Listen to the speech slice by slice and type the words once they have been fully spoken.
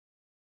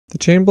The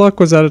chain block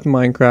was added to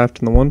Minecraft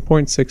in the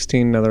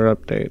 1.16 Nether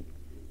update,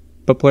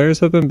 but players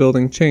have been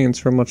building chains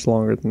for much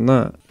longer than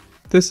that.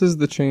 This is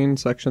the chain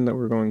section that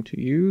we're going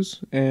to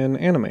use and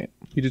animate.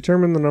 You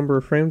determine the number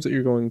of frames that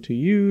you're going to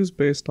use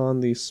based on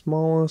the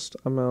smallest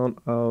amount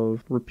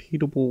of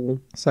repeatable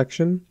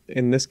section.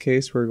 In this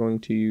case, we're going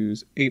to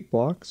use 8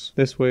 blocks.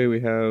 This way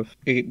we have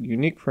 8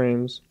 unique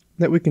frames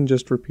that we can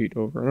just repeat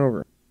over and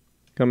over.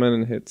 Come in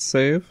and hit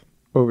save.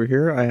 Over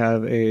here I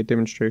have a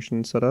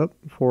demonstration set up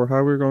for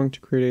how we're going to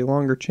create a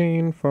longer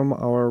chain from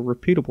our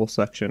repeatable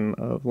section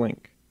of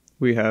link.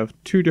 We have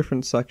 2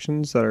 different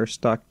sections that are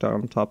stacked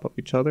on top of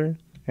each other,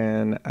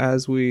 and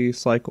as we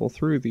cycle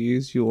through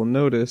these you will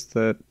notice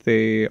that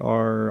they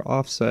are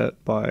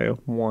offset by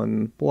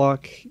 1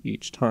 block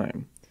each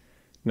time.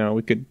 Now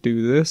we could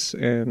do this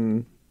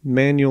and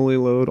manually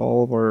load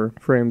all of our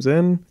frames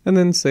in and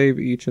then save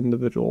each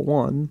individual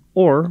one,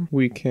 or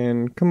we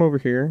can come over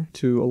here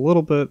to a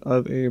little bit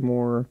of a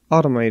more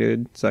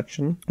automated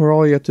section where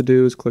all you have to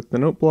do is click the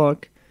note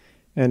block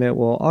and it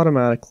will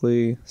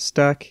automatically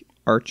stack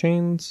our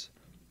chains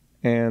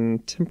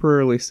and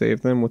temporarily save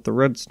them with the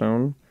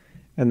redstone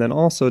and then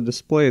also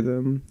display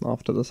them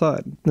off to the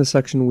side. The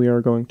section we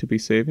are going to be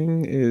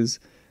saving is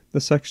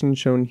the section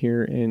shown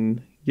here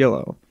in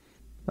yellow.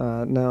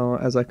 Now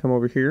as I come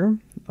over here,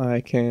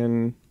 I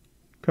can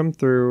come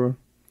through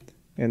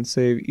and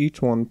save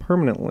each one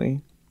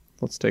permanently.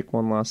 Let's take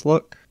one last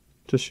look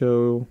to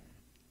show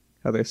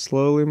how they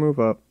slowly move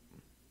up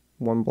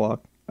 1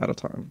 block at a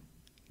time.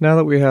 Now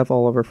that we have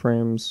all of our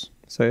frames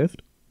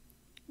saved,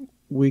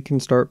 we can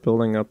start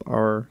building up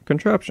our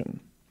contraption.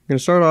 I'm going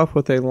to start off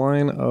with a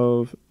line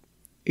of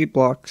 8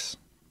 blocks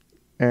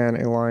and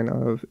a line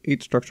of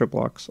 8 structure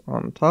blocks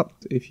on top.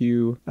 If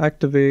you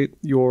activate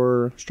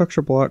your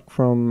structure block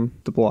from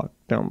the block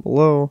down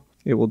below,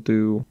 it will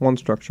do 1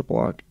 structure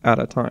block at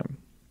a time.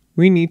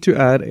 We need to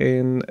add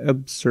an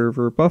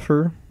observer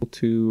buffer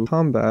to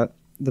combat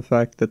the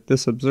fact that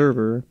this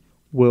observer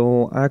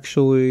will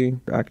actually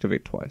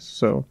activate twice.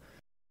 So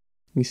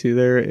you see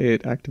there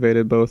it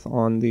activated both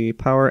on the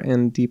power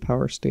and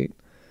depower state.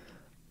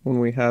 When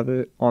we have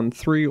it on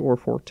 3 or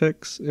 4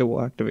 ticks, it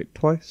will activate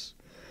twice.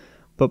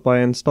 But by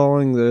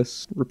installing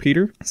this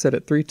repeater, set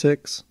at 3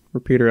 ticks,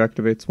 repeater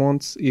activates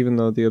once, even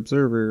though the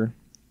observer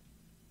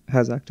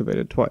has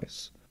activated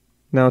twice.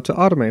 Now to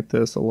automate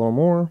this a little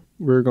more,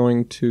 we're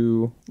going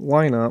to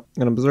line up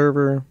an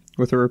observer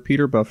with a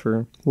repeater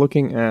buffer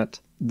looking at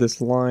this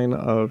line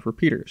of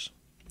repeaters.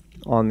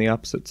 On the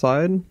opposite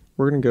side,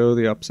 we're going to go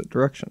the opposite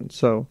direction.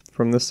 So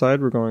from this side,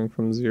 we're going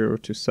from 0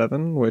 to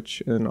 7,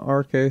 which in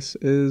our case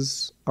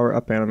is our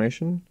up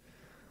animation.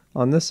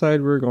 On this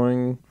side, we're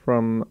going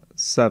from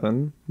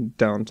 7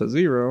 down to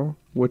 0,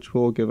 which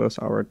will give us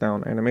our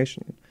down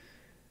animation.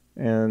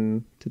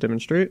 And to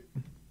demonstrate,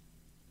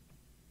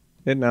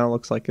 it now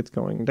looks like it's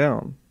going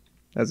down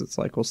as it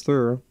cycles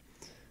through,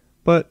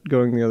 but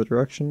going the other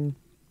direction,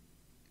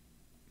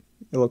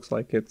 it looks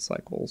like it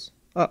cycles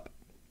up.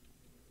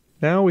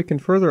 Now we can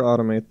further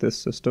automate this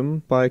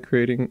system by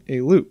creating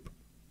a loop.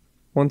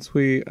 Once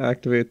we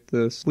activate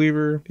this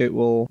lever, it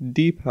will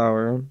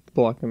depower the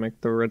block and make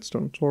the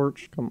redstone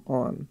torch come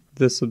on.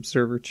 This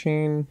observer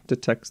chain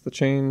detects the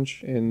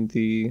change in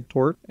the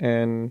torch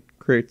and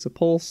creates a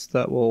pulse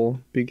that will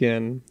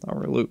begin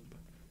our loop.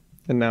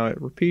 And now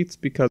it repeats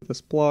because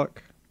this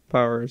block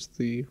powers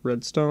the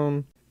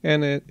redstone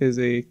and it is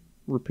a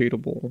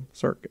repeatable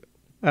circuit.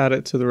 Add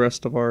it to the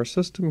rest of our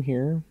system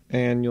here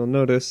and you'll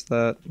notice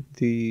that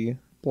the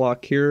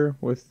block here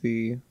with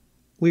the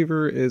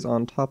lever is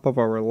on top of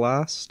our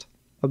last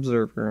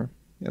observer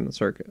in the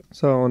circuit.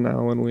 So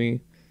now when we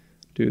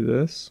do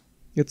this,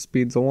 it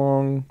speeds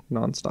along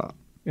non-stop.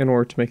 In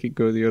order to make it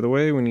go the other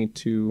way, we need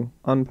to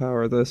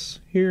unpower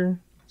this here,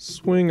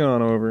 swing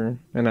on over,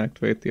 and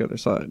activate the other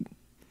side.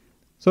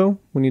 So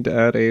we need to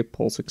add a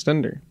pulse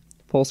extender.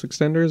 Pulse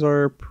extenders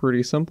are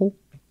pretty simple.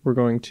 We're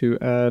going to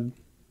add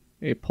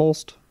a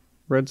pulsed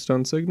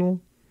redstone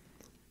signal.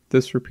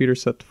 This repeater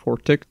set to 4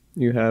 ticks.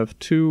 You have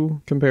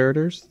 2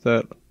 comparators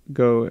that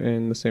go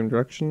in the same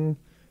direction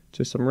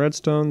to some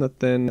redstone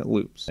that then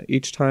loops.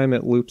 Each time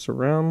it loops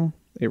around,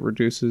 it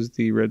reduces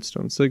the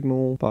redstone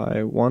signal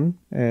by 1,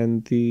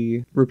 and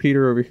the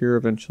repeater over here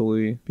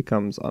eventually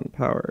becomes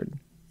unpowered.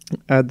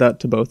 Add that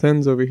to both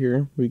ends over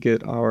here. We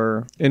get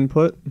our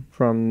input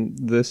from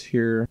this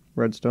here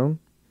redstone.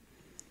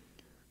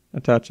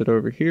 Attach it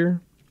over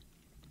here.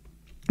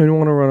 And we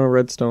want to run a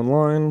redstone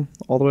line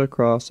all the way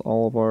across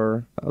all of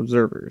our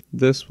observers.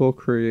 This will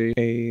create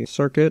a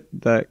circuit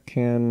that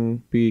can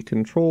be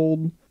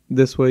controlled.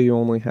 This way you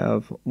only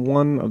have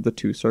one of the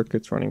 2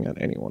 circuits running at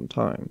any one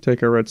time.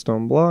 Take our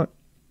redstone block.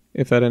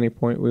 If at any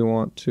point we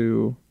want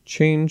to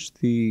change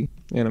the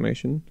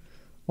animation,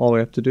 all we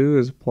have to do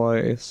is apply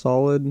a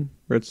solid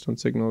redstone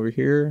signal over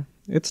here.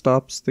 It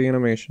stops the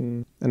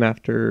animation, and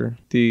after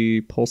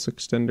the pulse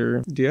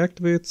extender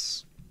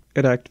deactivates,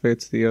 it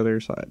activates the other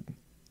side.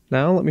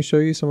 Now let me show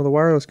you some of the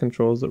wireless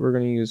controls that we're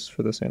going to use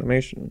for this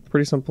animation.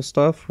 Pretty simple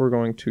stuff. We're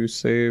going to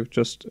save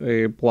just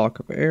a block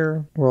of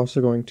air. We're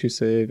also going to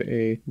save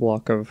a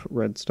block of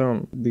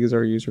redstone. These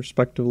are used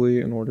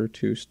respectively in order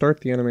to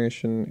start the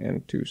animation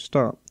and to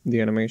stop the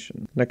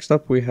animation. Next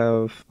up we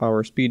have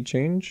our speed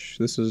change.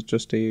 This is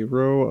just a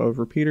row of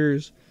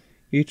repeaters,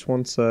 each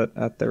one set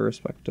at their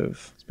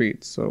respective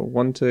speeds. So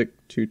 1 tick,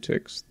 2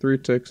 ticks, 3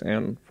 ticks,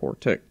 and 4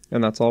 ticks.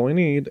 And that's all we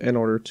need in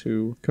order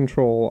to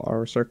control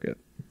our circuit.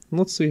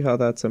 Let's see how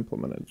that's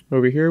implemented.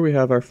 Over here we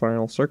have our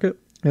final circuit.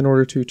 In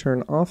order to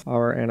turn off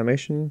our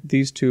animation,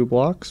 these two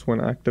blocks, when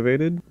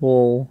activated,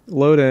 will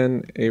load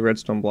in a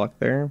redstone block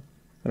there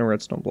and a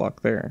redstone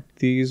block there.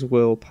 These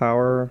will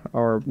power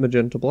our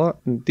magenta block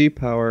and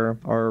depower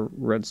our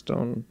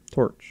redstone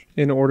torch.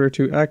 In order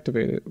to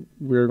activate it,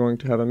 we're going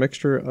to have a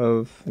mixture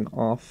of an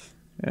off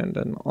and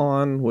an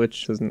on,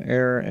 which is an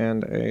air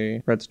and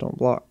a redstone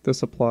block.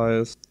 This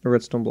applies a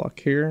redstone block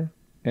here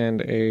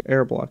and a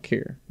air block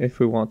here. If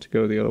we want to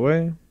go the other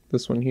way,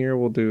 this one here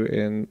we'll do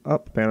an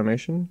up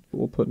animation.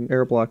 We'll put an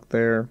air block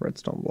there,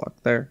 redstone block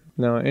there.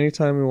 Now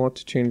anytime we want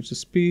to change the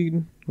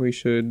speed, we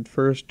should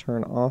first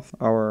turn off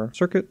our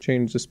circuit,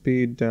 change the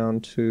speed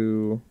down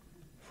to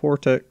 4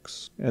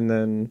 ticks, and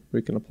then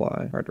we can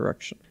apply our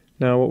direction.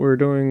 Now what we're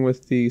doing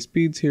with the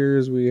speeds here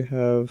is we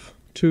have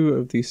 2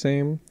 of the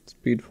same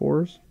speed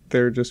 4s.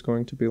 They're just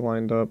going to be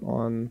lined up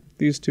on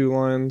these 2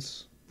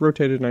 lines,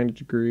 rotated 90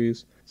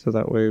 degrees, so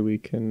that way we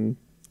can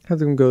have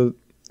them go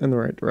in the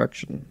right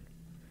direction.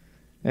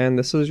 And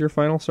this is your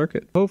final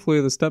circuit. Hopefully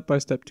the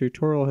step-by-step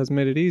tutorial has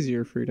made it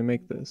easier for you to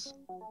make this.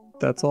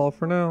 That's all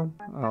for now.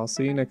 I'll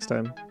see you next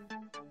time.